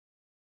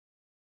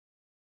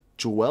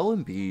Joel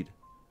Embiid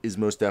is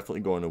most definitely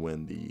going to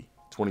win the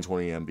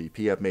 2020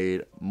 MVP. I've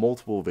made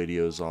multiple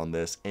videos on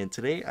this, and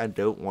today I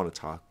don't want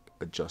to talk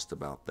just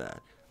about that.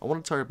 I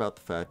want to talk about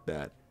the fact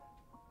that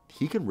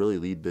he can really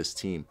lead this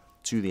team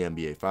to the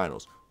NBA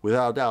Finals,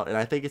 without a doubt. And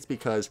I think it's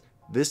because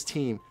this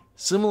team,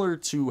 similar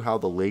to how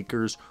the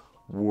Lakers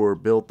were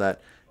built,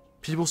 that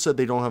people said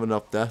they don't have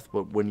enough depth,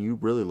 but when you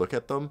really look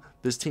at them,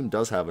 this team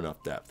does have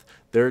enough depth.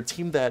 They're a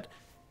team that,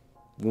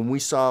 when we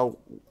saw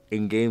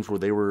in games where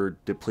they were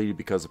depleted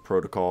because of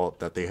protocol,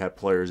 that they had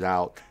players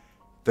out,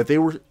 that they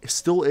were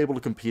still able to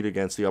compete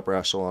against the upper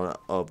echelon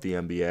of the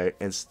NBA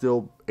and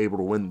still able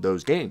to win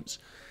those games.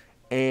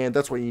 And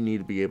that's what you need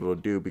to be able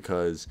to do,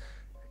 because,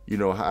 you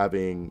know,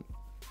 having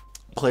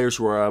players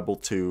who are able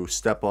to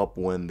step up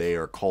when they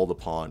are called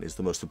upon is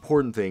the most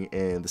important thing,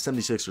 and the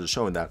 76ers are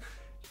showing that.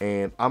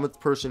 And I'm a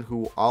person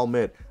who, I'll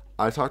admit,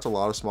 I talked a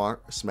lot of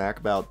smack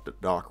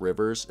about Doc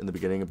Rivers in the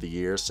beginning of the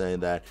year, saying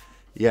that,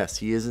 yes,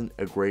 he isn't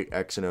a great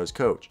X and O's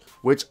coach,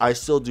 which I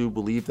still do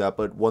believe that.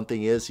 But one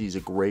thing is, he's a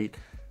great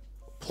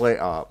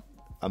a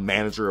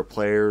manager of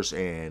players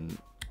and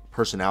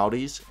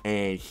personalities,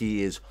 and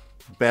he is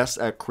best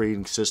at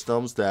creating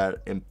systems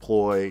that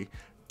employ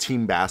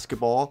team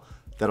basketball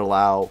that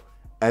allow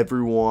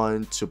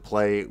everyone to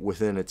play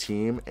within a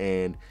team,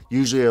 and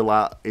usually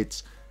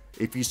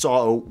if you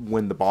saw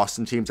when the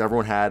Boston teams,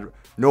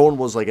 no one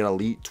was like an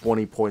elite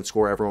 20-point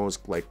scorer. Everyone was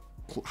like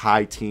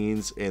high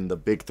teens in the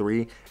big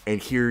three.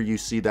 And here you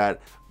see that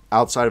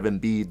outside of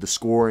Embiid, the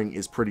scoring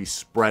is pretty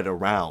spread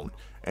around.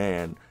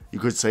 And you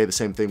could say the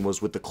same thing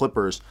was with the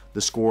Clippers.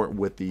 The score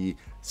with the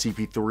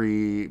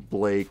CP3,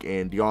 Blake,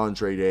 and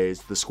DeAndre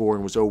days, the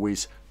scoring was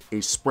always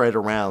a spread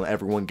around.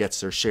 Everyone gets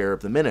their share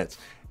of the minutes.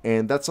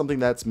 And that's something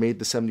that's made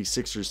the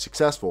 76ers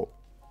successful.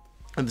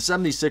 And the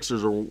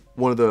 76ers are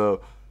one of the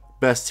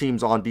best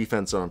teams on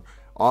defense and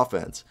on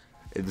offense.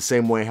 In the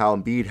same way how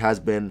Embiid has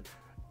been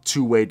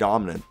two-way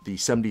dominant, the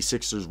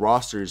 76ers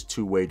roster is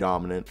two-way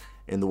dominant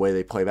in the way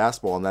they play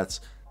basketball, and that's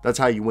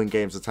how you win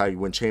games, that's how you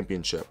win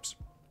championships.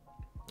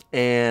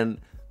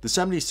 And the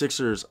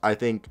 76ers, I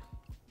think,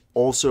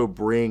 also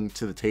bring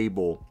to the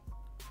table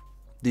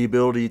the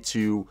ability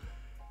to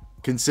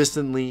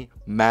consistently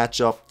match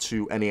up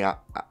to any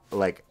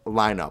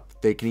lineup.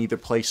 They can either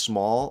play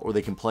small or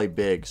they can play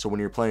big. So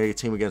when you're playing a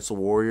team against the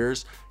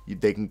Warriors,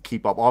 they can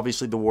keep up.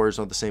 Obviously, the Warriors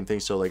aren't the same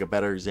thing. So like a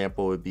better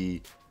example would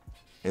be,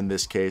 in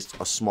this case,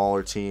 a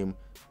smaller team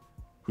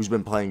who's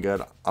been playing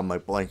good. I'm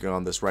like blanking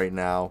on this right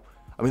now.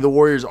 I mean, the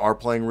Warriors are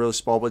playing really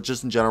small, but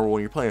just in general,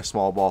 when you're playing a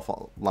small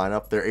ball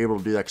lineup, they're able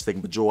to do that because they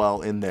can put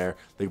Joel in there.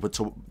 They can put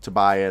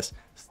Tobias,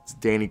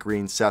 Danny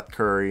Green, Seth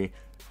Curry,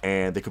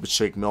 and they could put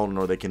Shake Milton,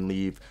 or they can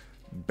leave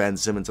Ben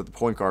Simmons at the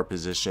point guard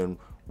position,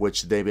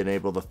 which they've been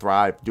able to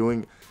thrive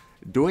doing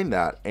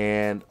that.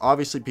 And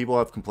obviously people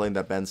have complained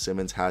that Ben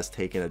Simmons has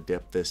taken a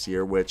dip this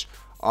year, which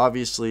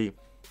obviously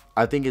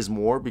I think is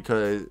more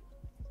because,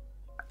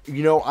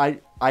 you know,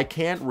 I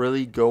can't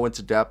really go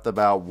into depth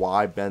about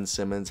why Ben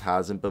Simmons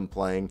hasn't been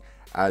playing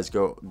as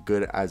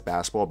good as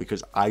basketball,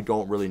 because I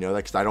don't really know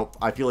that, because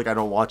I feel like I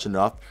don't watch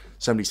enough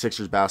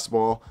 76ers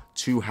basketball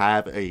to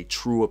have a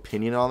true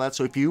opinion on that.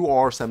 So if you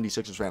are a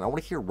 76ers fan, I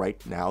want to hear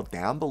right now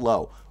down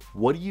below,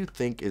 what do you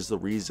think is the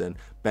reason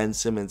Ben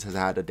Simmons has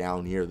had a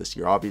down year this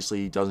year? Obviously,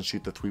 he doesn't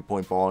shoot the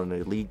three-point ball in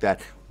a league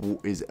that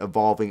is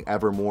evolving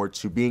ever more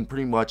to being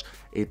pretty much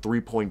a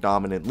three-point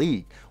dominant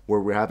league,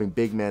 where we're having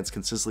big men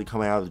consistently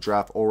coming out of the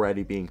draft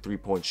already being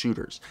three-point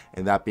shooters,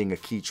 and that being a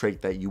key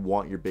trait that you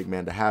want your big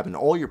man to have, and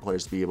all your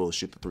players to be able to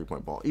shoot the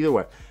three-point ball. Either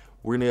way,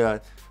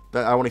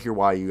 I want to hear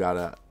why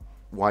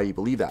you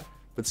believe that.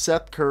 But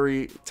Seth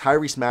Curry,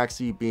 Tyrese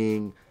Maxey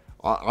being,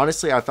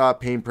 honestly, I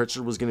thought Payne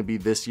Pritchard was going to be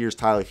this year's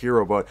Tyler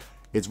Hero, but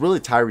it's really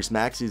Tyrese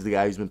Maxey is the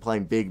guy who's been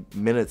playing big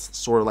minutes,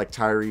 sort of like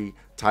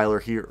Tyler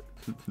Hero.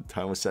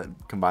 I almost said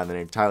combine the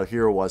name. Tyler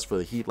Hero was for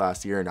the Heat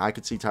last year, and I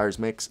could see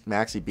Tyrese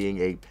Maxey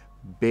being a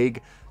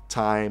big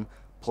time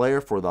player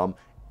for them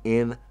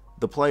in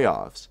the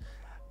playoffs.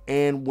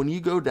 And when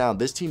you go down,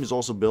 this team is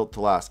also built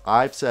to last.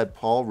 I've said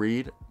Paul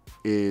Reed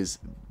is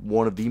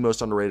one of the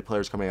most underrated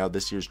players coming out of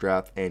this year's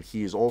draft, and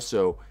he is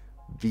also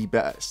the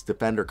best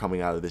defender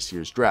coming out of this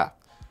year's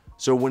draft.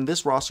 So when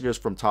this roster goes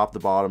from top to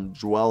bottom,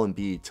 Joel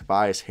Embiid,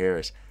 Tobias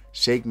Harris,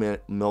 Shake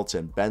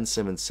Milton, Ben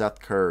Simmons,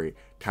 Seth Curry,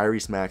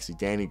 Tyrese Maxey,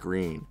 Danny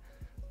Green,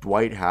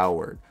 Dwight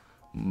Howard,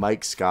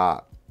 Mike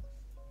Scott.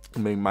 I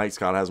mean, Mike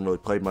Scott hasn't really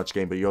played much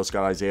game, but you also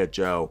got Isaiah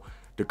Joe,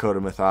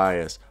 Dakota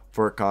Mathias,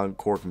 Furkan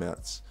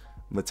Korkmaz,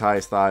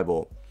 Matthias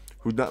Thybulle.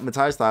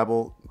 Matthias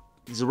Thybulle,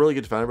 he's a really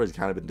good defender, but he's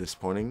kind of been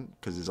disappointing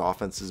because his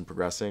offense isn't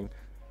progressing.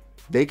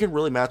 They can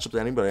really match up to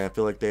anybody. I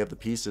feel like they have the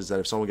pieces that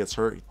if someone gets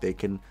hurt,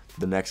 the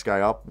next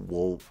guy up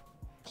will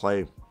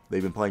play.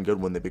 They've been playing good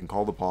when they've been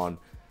called upon.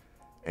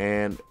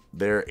 And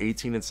they're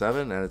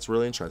 18-7, and it's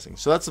really interesting.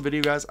 So that's the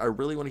video, guys. I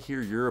really want to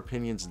hear your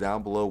opinions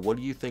down below. What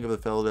do you think of the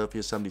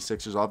Philadelphia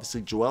 76ers?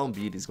 Obviously, Joel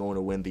Embiid is going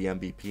to win the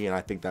MVP, and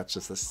I think that's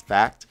just a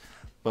fact.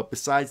 But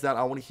besides that,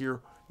 I want to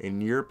hear, in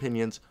your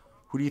opinions,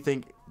 who do you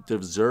think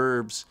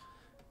deserves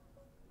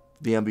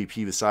the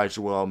MVP besides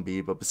Joel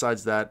Embiid? But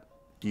besides that,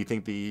 Do you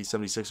think the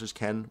 76ers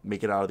can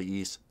make it out of the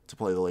East to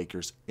play the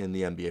Lakers in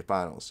the NBA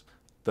Finals?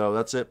 Though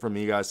that's it from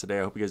me guys today.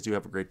 I hope you guys do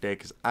have a great day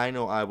because I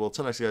know I will.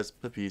 Till next guys,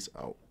 peace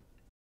out.